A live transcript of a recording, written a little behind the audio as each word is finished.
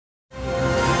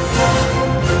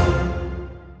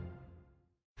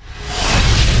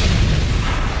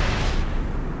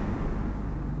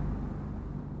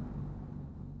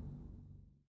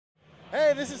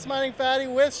Hey, this is Smiling Fatty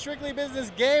with Strictly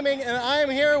Business Gaming, and I am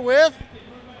here with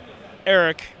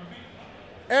Eric.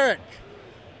 Eric.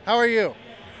 How are you?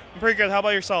 I'm pretty good. How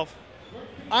about yourself?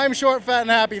 I'm short, fat, and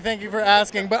happy. Thank you for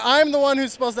asking. But I'm the one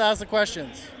who's supposed to ask the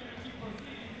questions.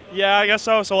 Yeah, I guess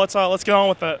so. So let's get on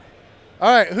with it.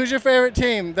 All right. Who's your favorite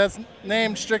team that's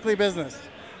named Strictly Business?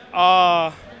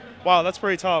 Wow, that's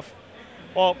pretty tough.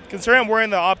 Well, considering I'm wearing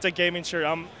the Optic Gaming shirt,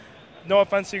 no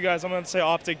offense to you guys, I'm going to say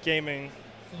Optic Gaming.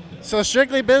 So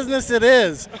Strictly Business it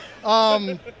is.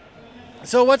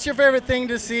 So what's your favorite thing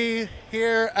to see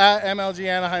here at MLG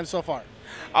Anaheim so far?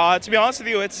 To be honest with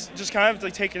you, it's just kind of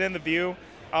like taking in the view,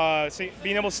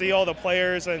 being able to see all the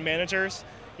players and managers.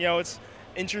 You know, it's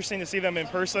interesting to see them in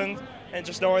person, and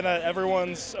just knowing that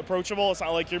everyone's approachable. It's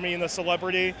not like you're meeting a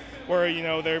celebrity where, you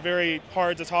know, they're very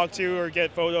hard to talk to or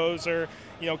get photos or,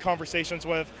 you know, conversations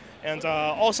with. And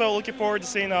also looking forward to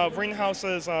seeing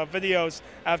Ringhouse's videos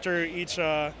after each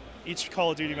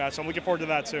Call of Duty match. So I'm looking forward to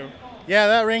that too. Yeah,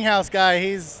 that Ringhouse guy,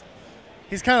 he's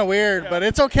kind of weird, but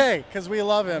it's okay because we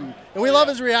love him and we love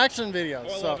his reaction videos.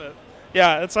 I love it.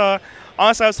 Yeah, it's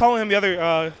honestly, I was telling him the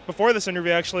other before this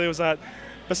interview actually, was that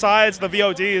besides the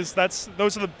VODs,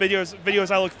 those are the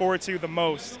videos I look forward to the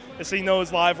most. Is seeing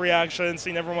those live reactions,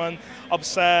 seeing everyone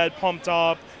upset, pumped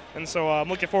up, and so I'm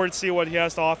looking forward to see what he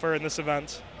has to offer in this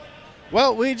event.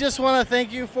 Well, we just want to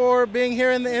thank you for being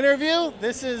here in the interview.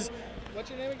 This is, what's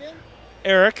your name again?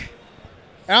 Eric.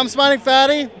 And I'm Smiling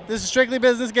Fatty. This is Strictly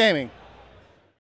Business Gaming.